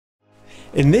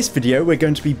In this video we're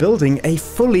going to be building a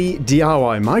fully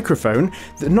DIY microphone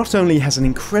that not only has an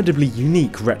incredibly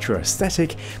unique retro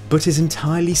aesthetic, but is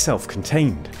entirely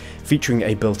self-contained, featuring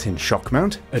a built-in shock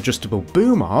mount, adjustable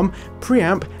boom arm,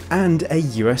 preamp and a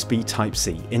USB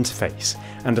Type-C interface.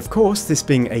 And of course, this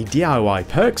being a DIY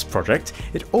Perks project,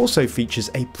 it also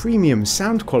features a premium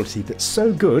sound quality that's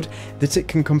so good that it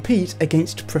can compete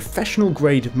against professional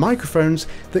grade microphones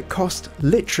that cost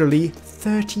literally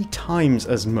 30 times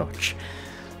as much.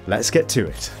 Let's get to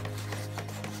it.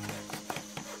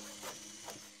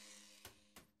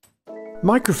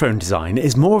 Microphone design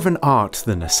is more of an art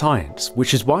than a science,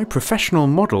 which is why professional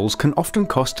models can often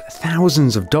cost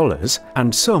thousands of dollars,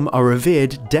 and some are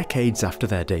revered decades after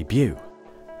their debut.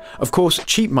 Of course,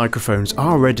 cheap microphones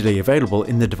are readily available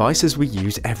in the devices we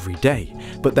use every day,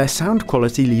 but their sound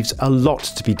quality leaves a lot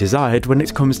to be desired when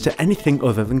it comes to anything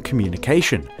other than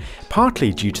communication,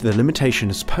 partly due to the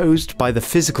limitations posed by the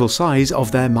physical size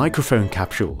of their microphone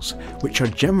capsules, which are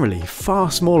generally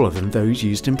far smaller than those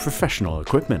used in professional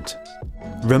equipment.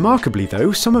 Remarkably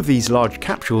though, some of these large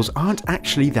capsules aren't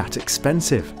actually that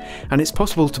expensive, and it's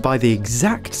possible to buy the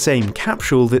exact same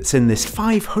capsule that's in this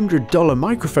 $500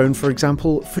 microphone, for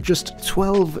example, for just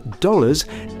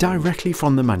 $12 directly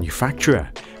from the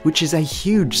manufacturer, which is a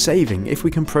huge saving if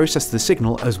we can process the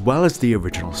signal as well as the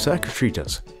original circuitry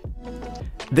does.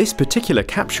 This particular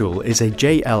capsule is a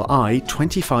JLI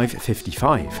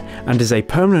 2555 and is a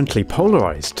permanently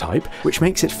polarized type, which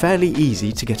makes it fairly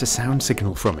easy to get a sound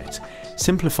signal from it,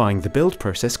 simplifying the build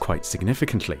process quite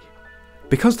significantly.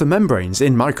 Because the membranes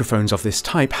in microphones of this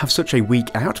type have such a weak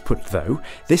output though,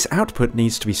 this output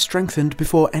needs to be strengthened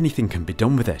before anything can be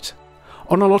done with it.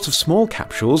 On a lot of small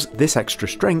capsules, this extra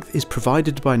strength is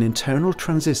provided by an internal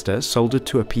transistor soldered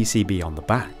to a PCB on the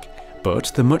back.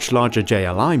 But the much larger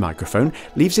JLI microphone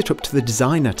leaves it up to the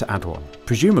designer to add one,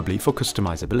 presumably for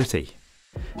customizability.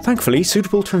 Thankfully,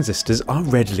 suitable transistors are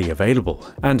readily available,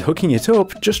 and hooking it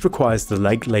up just requires the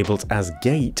leg labelled as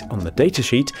gate on the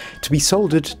datasheet to be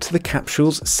soldered to the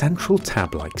capsule's central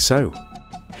tab like so.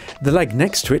 The leg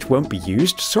next to it won't be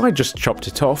used, so I just chopped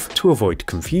it off to avoid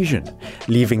confusion,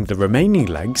 leaving the remaining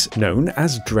legs known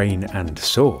as drain and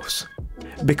source.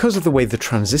 Because of the way the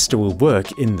transistor will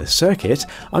work in the circuit,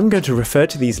 I'm going to refer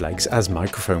to these legs as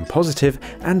microphone positive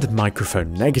and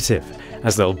microphone negative,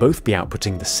 as they'll both be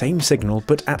outputting the same signal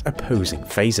but at opposing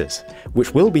phases,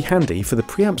 which will be handy for the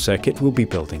preamp circuit we'll be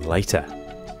building later.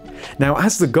 Now,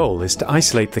 as the goal is to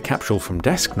isolate the capsule from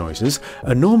desk noises,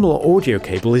 a normal audio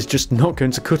cable is just not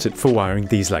going to cut it for wiring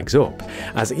these legs up,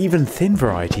 as even thin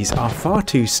varieties are far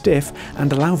too stiff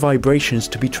and allow vibrations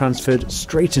to be transferred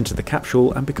straight into the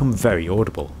capsule and become very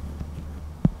audible.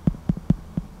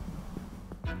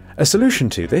 A solution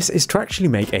to this is to actually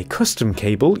make a custom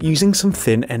cable using some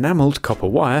thin enamelled copper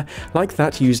wire like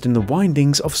that used in the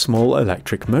windings of small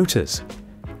electric motors.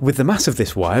 With the mass of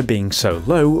this wire being so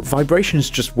low,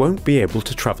 vibrations just won't be able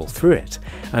to travel through it,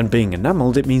 and being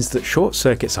enamelled it means that short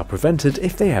circuits are prevented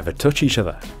if they ever touch each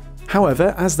other.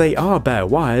 However, as they are bare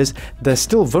wires, they're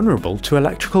still vulnerable to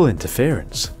electrical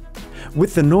interference.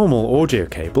 With the normal audio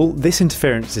cable, this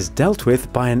interference is dealt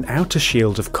with by an outer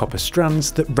shield of copper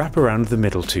strands that wrap around the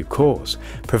middle two cores,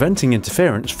 preventing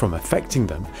interference from affecting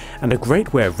them, and a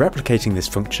great way of replicating this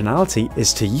functionality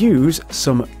is to use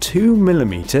some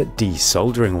 2mm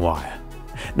desoldering wire.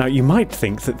 Now, you might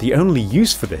think that the only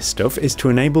use for this stuff is to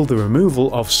enable the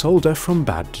removal of solder from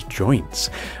bad joints,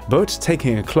 but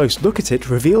taking a close look at it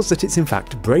reveals that it's in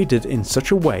fact braided in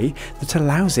such a way that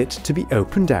allows it to be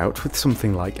opened out with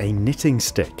something like a knitting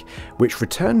stick, which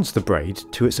returns the braid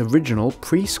to its original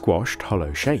pre-squashed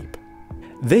hollow shape.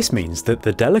 This means that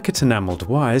the delicate enamelled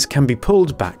wires can be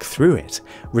pulled back through it,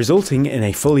 resulting in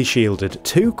a fully shielded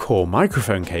 2-core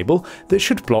microphone cable that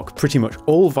should block pretty much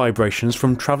all vibrations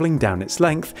from travelling down its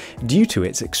length due to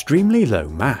its extremely low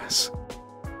mass.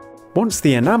 Once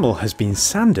the enamel has been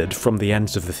sanded from the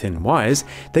ends of the thin wires,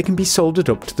 they can be soldered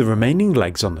up to the remaining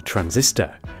legs on the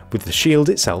transistor, with the shield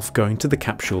itself going to the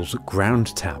capsule's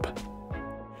ground tab.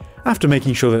 After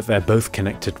making sure that they're both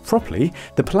connected properly,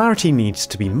 the polarity needs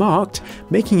to be marked,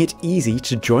 making it easy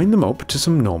to join them up to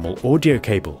some normal audio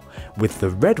cable, with the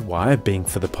red wire being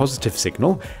for the positive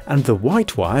signal and the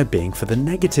white wire being for the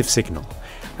negative signal,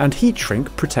 and heat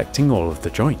shrink protecting all of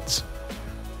the joints.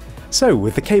 So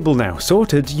with the cable now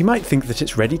sorted, you might think that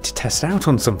it's ready to test out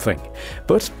on something,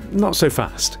 but not so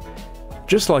fast.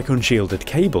 Just like unshielded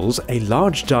cables, a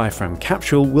large diaphragm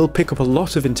capsule will pick up a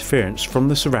lot of interference from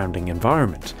the surrounding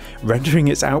environment, rendering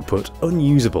its output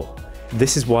unusable.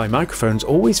 This is why microphones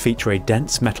always feature a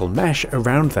dense metal mesh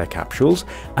around their capsules,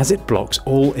 as it blocks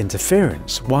all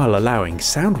interference while allowing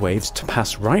sound waves to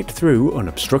pass right through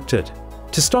unobstructed.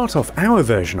 To start off our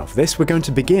version of this, we're going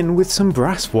to begin with some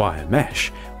brass wire mesh,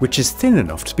 which is thin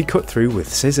enough to be cut through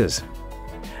with scissors.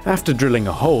 After drilling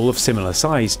a hole of similar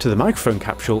size to the microphone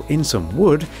capsule in some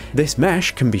wood, this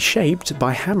mesh can be shaped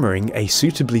by hammering a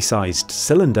suitably sized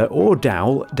cylinder or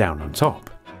dowel down on top.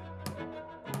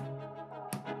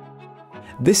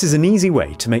 This is an easy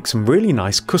way to make some really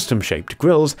nice custom shaped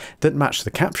grills that match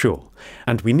the capsule,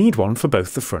 and we need one for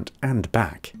both the front and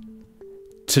back.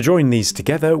 To join these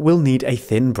together, we'll need a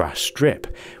thin brass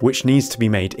strip, which needs to be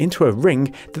made into a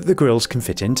ring that the grills can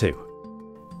fit into.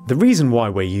 The reason why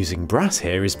we're using brass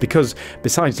here is because,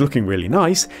 besides looking really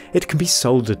nice, it can be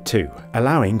soldered too,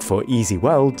 allowing for easy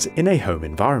welds in a home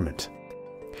environment.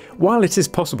 While it is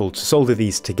possible to solder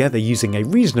these together using a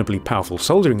reasonably powerful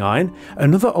soldering iron,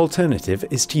 another alternative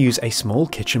is to use a small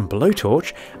kitchen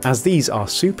blowtorch, as these are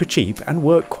super cheap and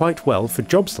work quite well for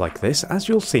jobs like this, as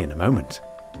you'll see in a moment.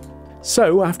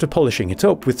 So after polishing it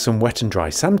up with some wet and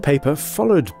dry sandpaper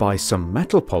followed by some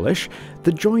metal polish,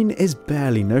 the join is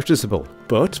barely noticeable.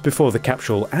 But before the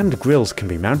capsule and grills can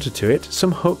be mounted to it,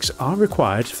 some hooks are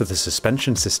required for the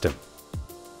suspension system.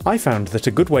 I found that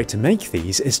a good way to make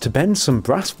these is to bend some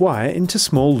brass wire into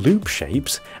small loop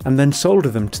shapes and then solder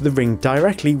them to the ring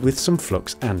directly with some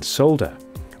flux and solder.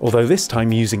 Although this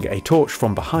time using a torch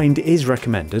from behind is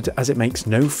recommended, as it makes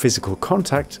no physical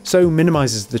contact, so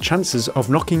minimises the chances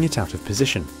of knocking it out of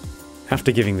position.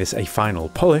 After giving this a final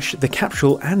polish, the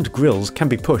capsule and grills can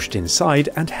be pushed inside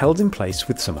and held in place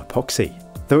with some epoxy.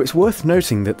 Though it's worth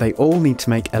noting that they all need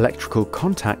to make electrical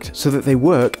contact so that they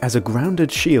work as a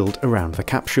grounded shield around the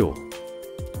capsule.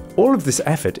 All of this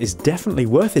effort is definitely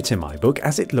worth it in my book,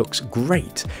 as it looks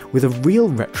great, with a real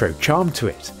retro charm to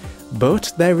it.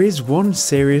 But there is one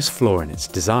serious flaw in its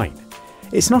design.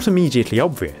 It's not immediately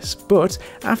obvious, but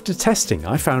after testing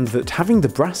I found that having the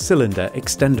brass cylinder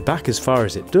extend back as far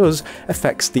as it does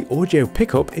affects the audio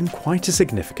pickup in quite a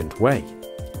significant way.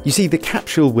 You see, the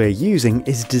capsule we're using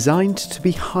is designed to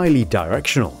be highly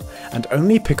directional and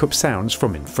only pick up sounds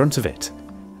from in front of it.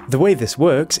 The way this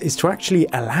works is to actually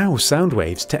allow sound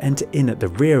waves to enter in at the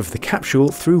rear of the capsule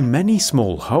through many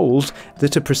small holes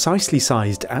that are precisely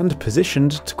sized and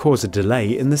positioned to cause a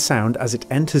delay in the sound as it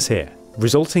enters here,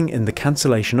 resulting in the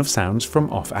cancellation of sounds from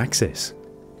off-axis.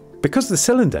 Because the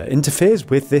cylinder interferes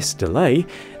with this delay,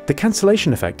 the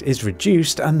cancellation effect is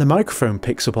reduced and the microphone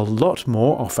picks up a lot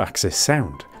more off-axis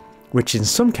sound, which in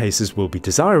some cases will be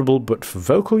desirable, but for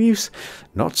vocal use,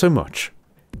 not so much.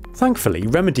 Thankfully,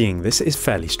 remedying this is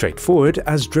fairly straightforward,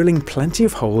 as drilling plenty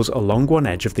of holes along one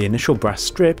edge of the initial brass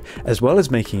strip, as well as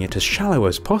making it as shallow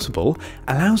as possible,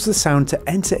 allows the sound to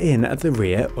enter in at the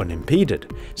rear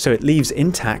unimpeded, so it leaves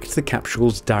intact the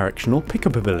capsule's directional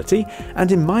pickup ability,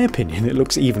 and in my opinion it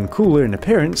looks even cooler in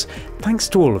appearance thanks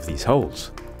to all of these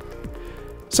holes.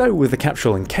 So with the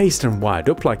capsule encased and wired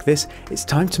up like this, it's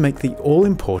time to make the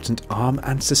all-important arm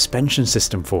and suspension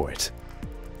system for it.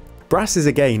 Brass is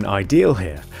again ideal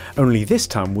here, only this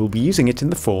time we'll be using it in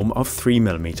the form of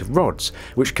 3mm rods,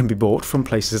 which can be bought from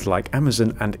places like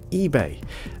Amazon and eBay,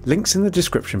 links in the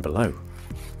description below.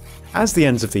 As the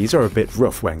ends of these are a bit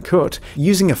rough when cut,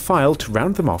 using a file to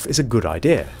round them off is a good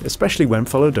idea, especially when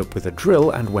followed up with a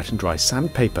drill and wet and dry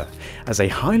sandpaper, as a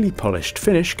highly polished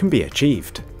finish can be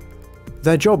achieved.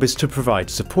 Their job is to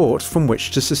provide support from which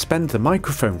to suspend the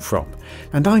microphone from,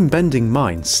 and I'm bending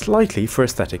mine slightly for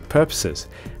aesthetic purposes,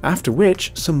 after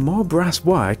which some more brass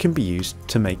wire can be used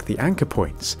to make the anchor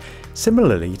points,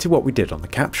 similarly to what we did on the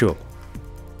capsule.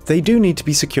 They do need to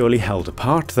be securely held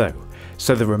apart though,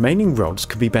 so the remaining rods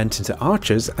can be bent into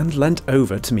arches and leant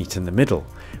over to meet in the middle,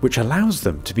 which allows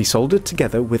them to be soldered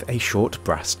together with a short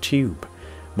brass tube.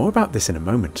 More about this in a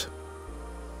moment.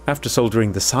 After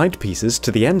soldering the side pieces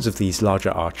to the ends of these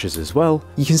larger arches as well,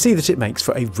 you can see that it makes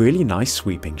for a really nice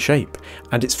sweeping shape,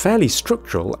 and it's fairly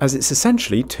structural as it's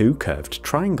essentially two curved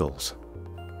triangles.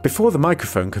 Before the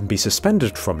microphone can be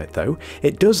suspended from it though,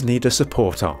 it does need a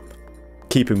support arm.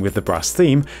 Keeping with the brass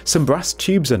theme, some brass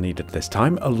tubes are needed this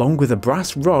time, along with a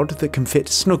brass rod that can fit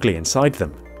snugly inside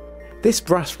them. This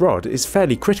brass rod is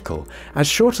fairly critical, as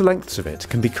shorter lengths of it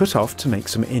can be cut off to make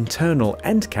some internal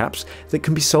end caps that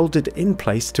can be soldered in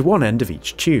place to one end of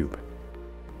each tube.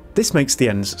 This makes the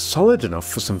ends solid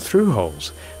enough for some through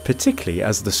holes, particularly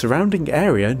as the surrounding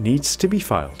area needs to be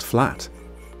filed flat.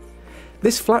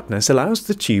 This flatness allows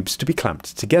the tubes to be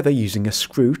clamped together using a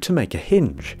screw to make a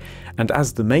hinge, and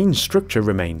as the main structure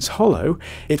remains hollow,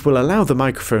 it will allow the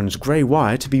microphone's grey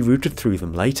wire to be routed through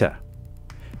them later.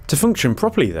 To function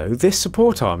properly though, this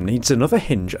support arm needs another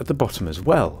hinge at the bottom as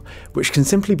well, which can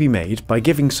simply be made by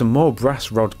giving some more brass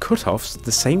rod cut-offs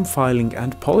the same filing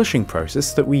and polishing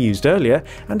process that we used earlier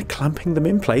and clamping them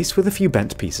in place with a few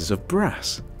bent pieces of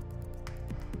brass.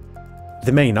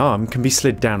 The main arm can be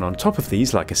slid down on top of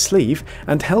these like a sleeve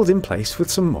and held in place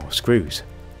with some more screws.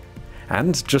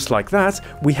 And just like that,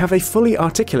 we have a fully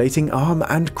articulating arm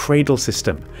and cradle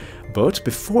system. But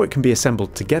before it can be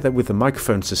assembled together with the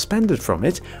microphone suspended from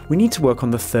it, we need to work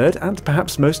on the third and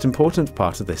perhaps most important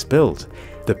part of this build,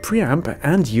 the preamp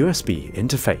and USB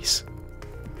interface.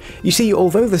 You see,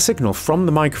 although the signal from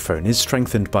the microphone is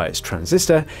strengthened by its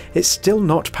transistor, it's still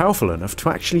not powerful enough to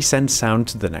actually send sound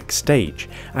to the next stage,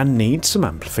 and needs some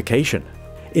amplification.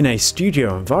 In a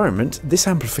studio environment, this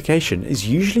amplification is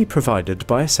usually provided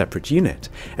by a separate unit,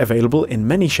 available in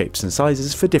many shapes and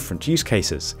sizes for different use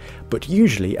cases, but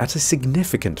usually at a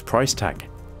significant price tag.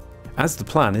 As the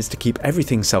plan is to keep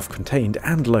everything self-contained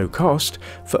and low cost,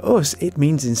 for us it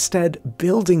means instead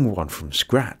building one from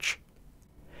scratch.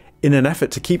 In an effort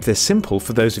to keep this simple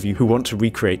for those of you who want to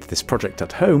recreate this project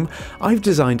at home, I've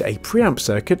designed a preamp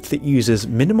circuit that uses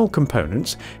minimal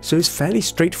components, so is fairly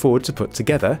straightforward to put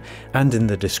together, and in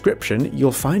the description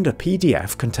you'll find a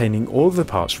PDF containing all of the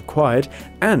parts required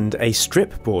and a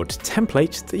strip board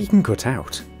template that you can cut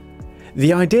out.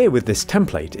 The idea with this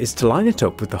template is to line it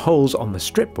up with the holes on the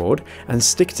strip board and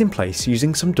stick it in place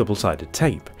using some double-sided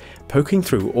tape, poking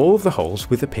through all of the holes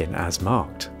with a pin as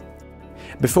marked.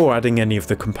 Before adding any of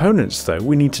the components though,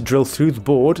 we need to drill through the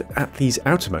board at these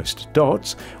outermost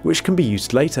dots, which can be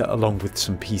used later along with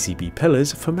some PCB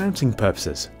pillars for mounting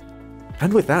purposes.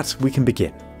 And with that we can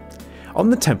begin.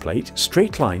 On the template,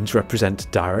 straight lines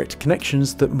represent direct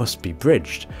connections that must be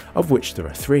bridged, of which there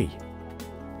are 3.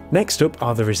 Next up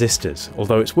are the resistors,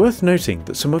 although it's worth noting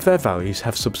that some of their values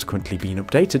have subsequently been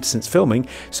updated since filming,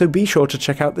 so be sure to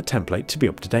check out the template to be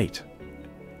up to date.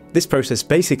 This process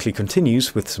basically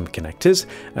continues with some connectors,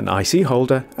 an IC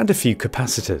holder and a few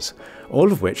capacitors,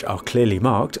 all of which are clearly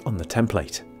marked on the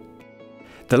template.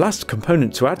 The last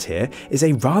component to add here is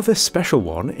a rather special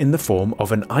one in the form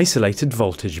of an isolated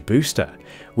voltage booster,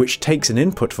 which takes an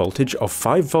input voltage of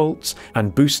 5 volts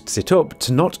and boosts it up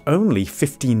to not only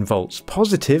 15 volts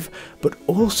positive, but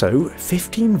also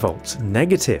 15 volts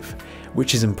negative,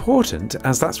 which is important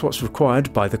as that's what's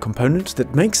required by the component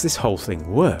that makes this whole thing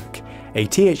work, a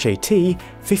THAT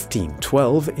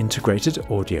 1512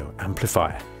 integrated audio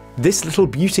amplifier. This little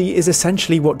beauty is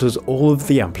essentially what does all of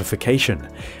the amplification,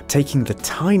 taking the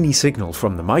tiny signal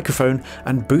from the microphone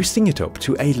and boosting it up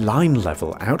to a line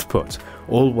level output,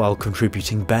 all while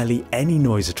contributing barely any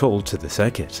noise at all to the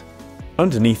circuit.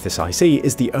 Underneath this IC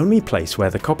is the only place where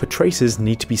the copper traces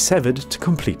need to be severed to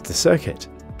complete the circuit.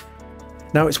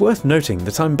 Now it's worth noting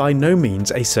that I'm by no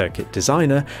means a circuit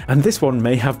designer, and this one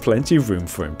may have plenty of room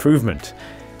for improvement.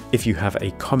 If you have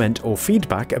a comment or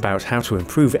feedback about how to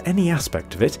improve any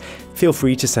aspect of it, feel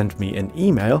free to send me an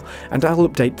email and I'll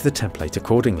update the template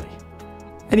accordingly.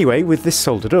 Anyway, with this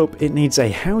soldered up, it needs a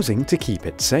housing to keep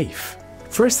it safe.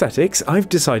 For aesthetics, I've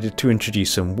decided to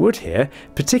introduce some wood here,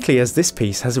 particularly as this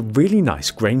piece has a really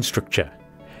nice grain structure.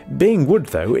 Being wood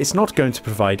though, it's not going to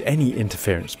provide any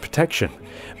interference protection,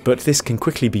 but this can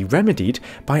quickly be remedied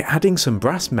by adding some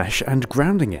brass mesh and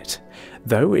grounding it,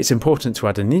 though it's important to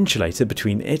add an insulator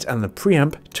between it and the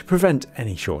preamp to prevent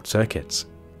any short circuits.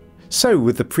 So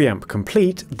with the preamp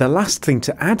complete, the last thing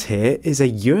to add here is a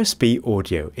USB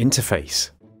audio interface.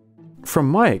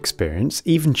 From my experience,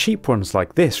 even cheap ones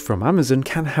like this from Amazon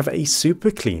can have a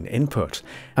super clean input,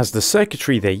 as the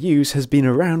circuitry they use has been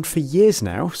around for years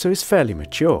now, so it's fairly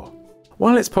mature.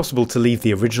 While it's possible to leave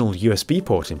the original USB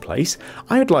port in place,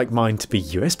 I would like mine to be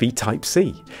USB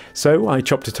Type-C, so I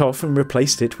chopped it off and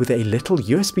replaced it with a little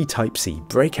USB Type-C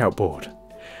breakout board.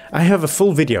 I have a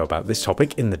full video about this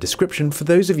topic in the description for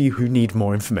those of you who need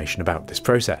more information about this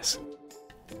process.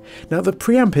 Now the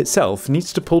preamp itself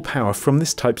needs to pull power from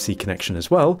this Type-C connection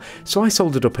as well, so I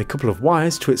soldered up a couple of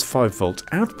wires to its 5V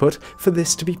output for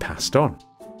this to be passed on.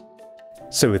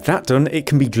 So with that done, it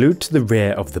can be glued to the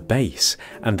rear of the base,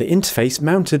 and the interface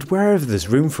mounted wherever there's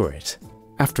room for it,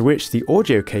 after which the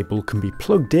audio cable can be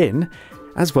plugged in,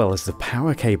 as well as the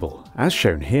power cable, as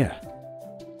shown here.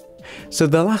 So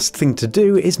the last thing to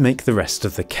do is make the rest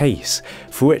of the case,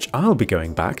 for which I'll be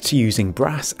going back to using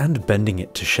brass and bending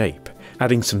it to shape,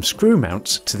 adding some screw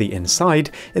mounts to the inside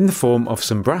in the form of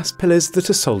some brass pillars that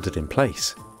are soldered in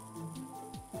place.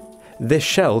 This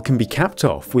shell can be capped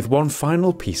off with one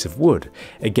final piece of wood,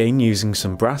 again using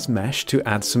some brass mesh to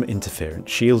add some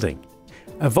interference shielding.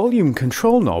 A volume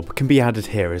control knob can be added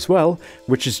here as well,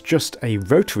 which is just a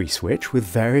rotary switch with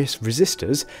various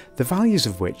resistors, the values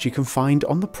of which you can find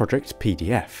on the project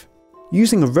PDF.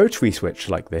 Using a rotary switch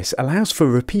like this allows for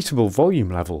repeatable volume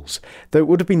levels, though it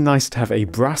would have been nice to have a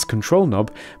brass control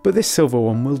knob, but this silver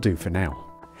one will do for now.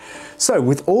 So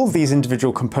with all these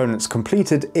individual components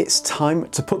completed, it's time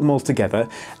to put them all together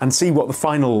and see what the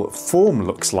final form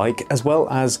looks like, as well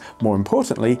as, more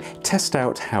importantly, test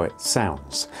out how it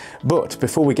sounds. But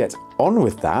before we get on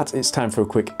with that, it's time for a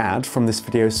quick ad from this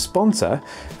video's sponsor,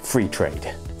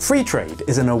 Freetrade. Freetrade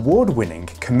is an award-winning,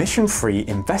 commission-free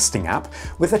investing app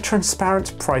with a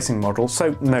transparent pricing model,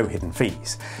 so no hidden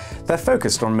fees. They're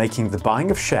focused on making the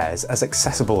buying of shares as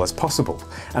accessible as possible,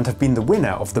 and have been the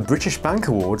winner of the British Bank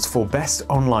Awards for Best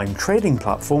Online Trading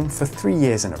Platform for 3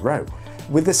 years in a row.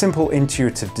 With a simple,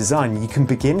 intuitive design, you can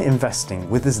begin investing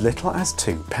with as little as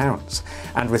 £2.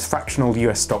 And with fractional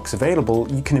US stocks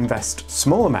available, you can invest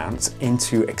small amounts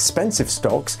into expensive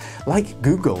stocks like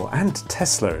Google and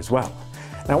Tesla as well.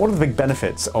 Now, one of the big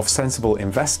benefits of sensible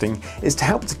investing is to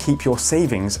help to keep your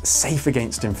savings safe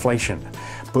against inflation.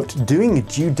 But doing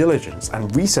due diligence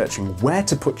and researching where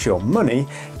to put your money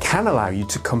can allow you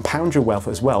to compound your wealth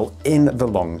as well in the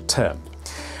long term.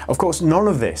 Of course, none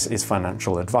of this is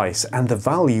financial advice, and the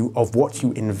value of what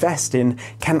you invest in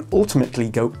can ultimately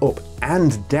go up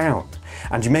and down,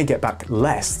 and you may get back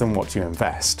less than what you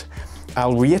invest.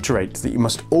 I'll reiterate that you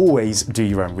must always do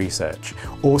your own research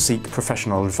or seek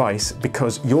professional advice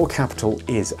because your capital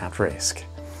is at risk.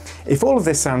 If all of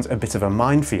this sounds a bit of a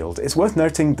minefield, it's worth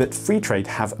noting that Freetrade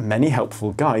have many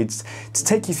helpful guides to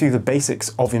take you through the basics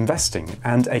of investing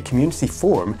and a community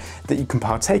forum that you can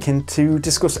partake in to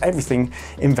discuss everything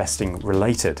investing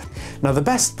related. Now, the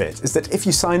best bit is that if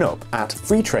you sign up at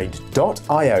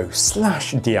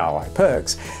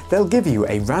freetrade.io/DIYperks, they'll give you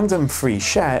a random free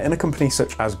share in a company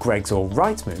such as Greggs or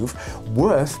Rightmove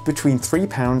worth between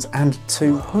 £3 and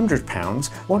 £200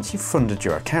 once you've funded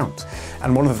your account.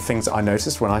 And one of the things I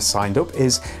noticed when I signed up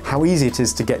is how easy it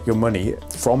is to get your money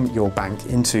from your bank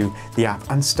into the app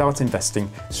and start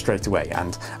investing straight away.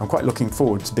 And I'm quite looking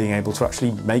forward to being able to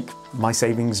actually make my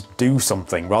savings do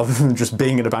something rather than just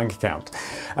being in a bank account.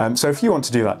 So if you want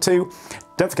to do that too,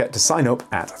 don't forget to sign up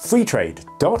at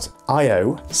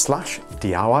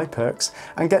freetrade.io/DIYperks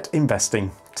and get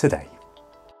investing today.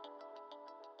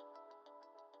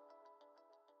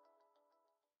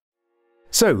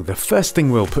 So the first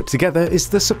thing we'll put together is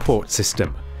the support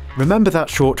system. Remember that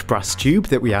short brass tube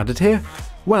that we added here?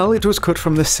 Well, it was cut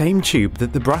from the same tube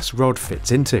that the brass rod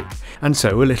fits into, and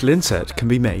so a little insert can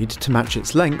be made to match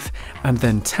its length and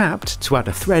then tapped to add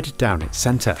a thread down its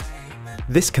centre.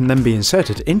 This can then be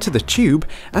inserted into the tube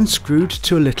and screwed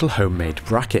to a little homemade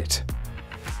bracket.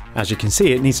 As you can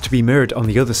see, it needs to be mirrored on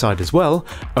the other side as well,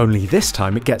 only this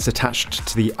time it gets attached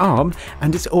to the arm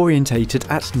and is orientated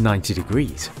at 90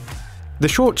 degrees. The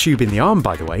short tube in the arm,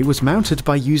 by the way, was mounted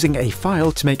by using a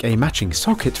file to make a matching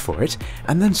socket for it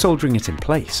and then soldering it in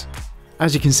place.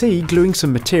 As you can see, gluing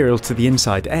some material to the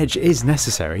inside edge is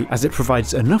necessary as it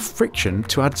provides enough friction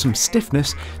to add some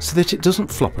stiffness so that it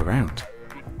doesn't flop around.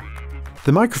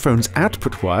 The microphone's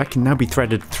output wire can now be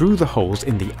threaded through the holes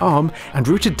in the arm and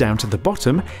routed down to the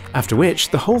bottom, after which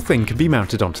the whole thing can be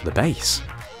mounted onto the base.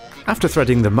 After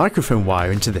threading the microphone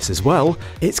wire into this as well,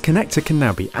 its connector can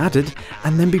now be added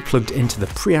and then be plugged into the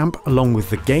preamp along with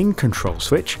the gain control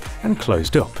switch and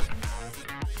closed up.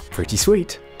 Pretty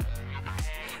sweet.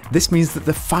 This means that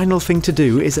the final thing to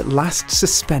do is at last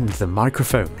suspend the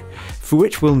microphone, for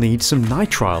which we'll need some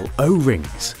nitrile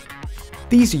O-rings.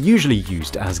 These are usually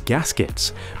used as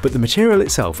gaskets, but the material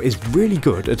itself is really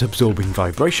good at absorbing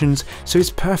vibrations, so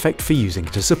it's perfect for using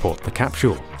to support the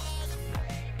capsule.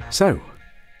 So,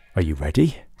 are you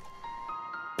ready?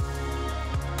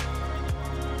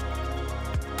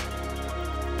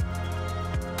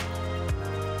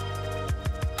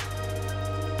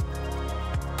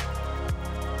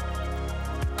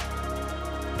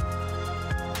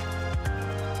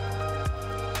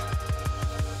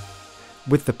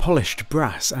 With the polished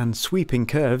brass and sweeping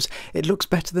curves, it looks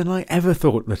better than I ever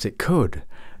thought that it could.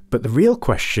 But the real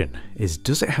question is,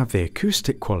 does it have the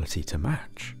acoustic quality to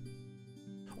match?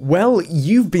 Well,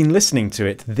 you've been listening to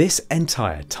it this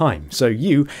entire time, so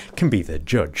you can be the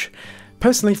judge.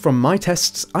 Personally, from my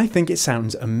tests, I think it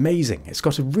sounds amazing. It's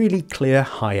got a really clear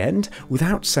high end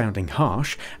without sounding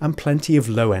harsh, and plenty of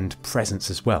low end presence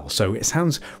as well, so it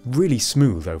sounds really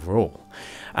smooth overall.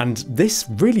 And this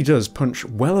really does punch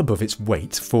well above its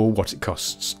weight for what it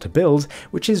costs to build,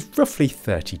 which is roughly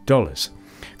 $30.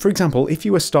 For example, if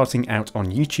you were starting out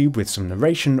on YouTube with some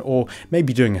narration or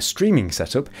maybe doing a streaming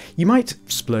setup, you might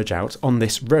splurge out on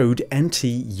this Rode NT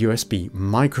USB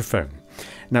microphone.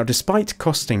 Now, despite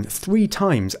costing 3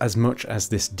 times as much as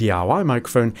this DIY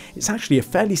microphone, it's actually a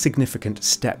fairly significant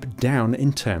step down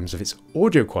in terms of its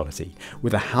audio quality,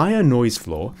 with a higher noise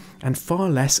floor and far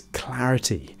less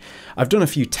clarity. I've done a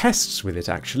few tests with it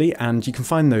actually, and you can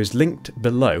find those linked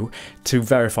below to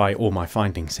verify all my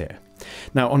findings here.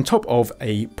 Now, on top of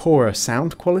a poorer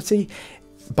sound quality,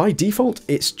 by default,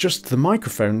 it's just the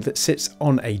microphone that sits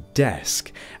on a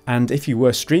desk, and if you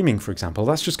were streaming, for example,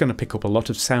 that's just going to pick up a lot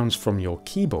of sounds from your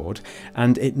keyboard,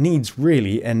 and it needs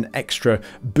really an extra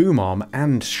boom arm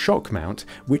and shock mount,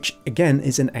 which again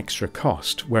is an extra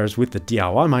cost, whereas with the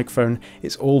DIY microphone,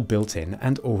 it's all built in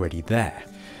and already there.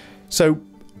 So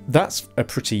that's a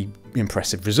pretty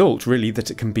impressive result, really,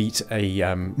 that it can beat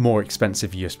a more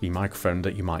expensive USB microphone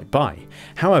that you might buy.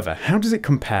 However, how does it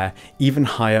compare even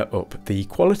higher up the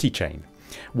quality chain?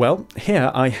 Well,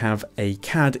 here I have a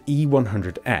CAD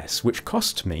E100S, which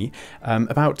cost me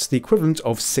about the equivalent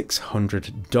of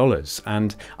 $600,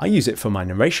 and I use it for my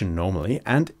narration normally,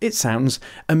 and it sounds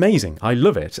amazing. I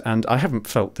love it, and I haven't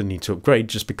felt the need to upgrade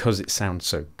just because it sounds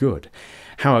so good.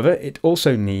 However, it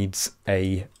also needs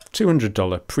a $200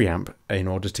 preamp in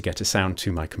order to get a sound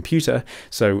to my computer,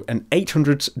 so an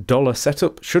 $800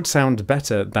 setup should sound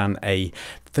better than a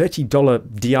 $30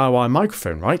 DIY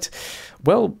microphone, right?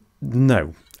 Well,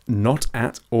 no, not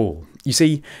at all. You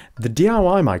see, the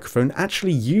DIY microphone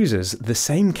actually uses the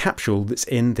same capsule that's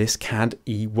in this CAD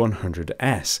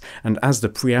E100S, and as the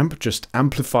preamp just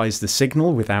amplifies the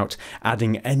signal without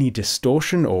adding any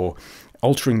distortion or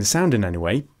altering the sound in any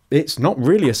way, it's not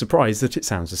really a surprise that it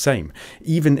sounds the same,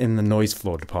 even in the noise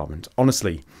floor department.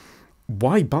 Honestly,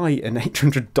 why buy an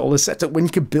 $800 setup when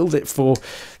you could build it for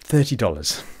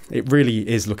 $30? It really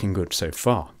is looking good so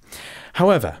far.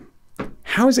 However,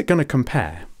 how is it going to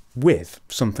compare with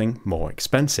something more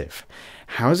expensive?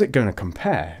 How is it going to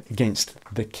compare against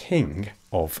the king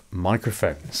of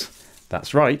microphones?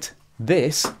 That's right,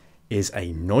 this is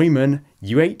a Neumann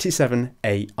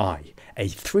U87AI, a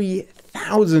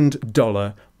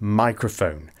 $3,000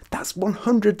 microphone. That's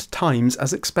 100 times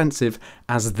as expensive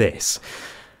as this.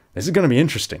 This is going to be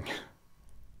interesting.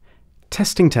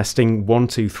 Testing 1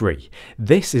 2 3.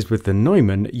 This is with the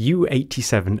Neumann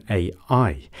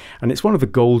U87AI, and it's one of the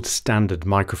gold standard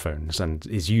microphones and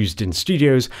is used in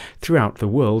studios throughout the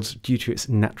world due to its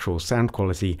natural sound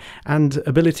quality and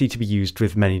ability to be used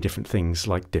with many different things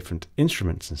like different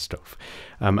instruments and stuff.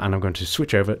 And I'm going to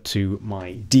switch over to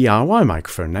my DIY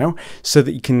microphone now so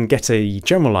that you can get a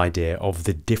general idea of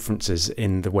the differences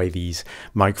in the way these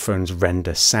microphones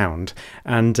render sound,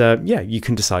 and yeah, you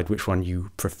can decide which one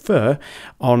you prefer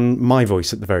on my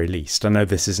voice at the very least. I know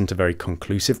this isn't a very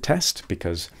conclusive test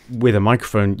because with a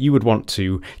microphone you would want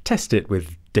to test it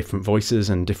with different voices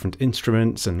and different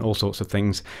instruments and all sorts of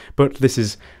things, but this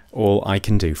is all I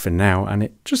can do for now, and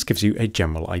it just gives you a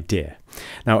general idea.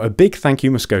 Now, a big thank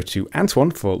you must go to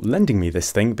Antoine for lending me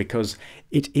this thing because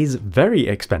it is very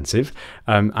expensive,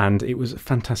 and it was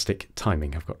fantastic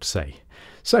timing, I've got to say.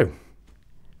 So,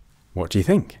 what do you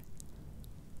think?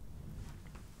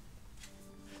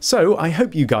 So I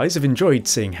hope you guys have enjoyed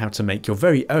seeing how to make your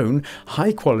very own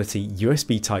high quality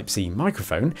USB Type-C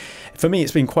microphone. For me,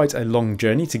 it's been quite a long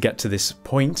journey to get to this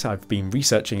point. I've been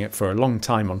researching it for a long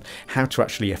time on how to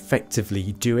actually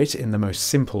effectively do it in the most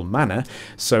simple manner.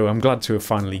 So I'm glad to have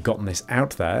finally gotten this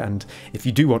out there. And if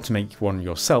you do want to make one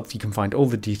yourself, you can find all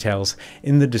the details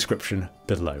in the description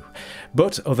below.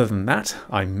 But other than that,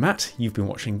 I'm Matt, you've been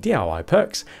watching DIY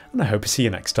Perks, and I hope to see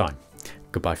you next time.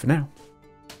 Goodbye for now.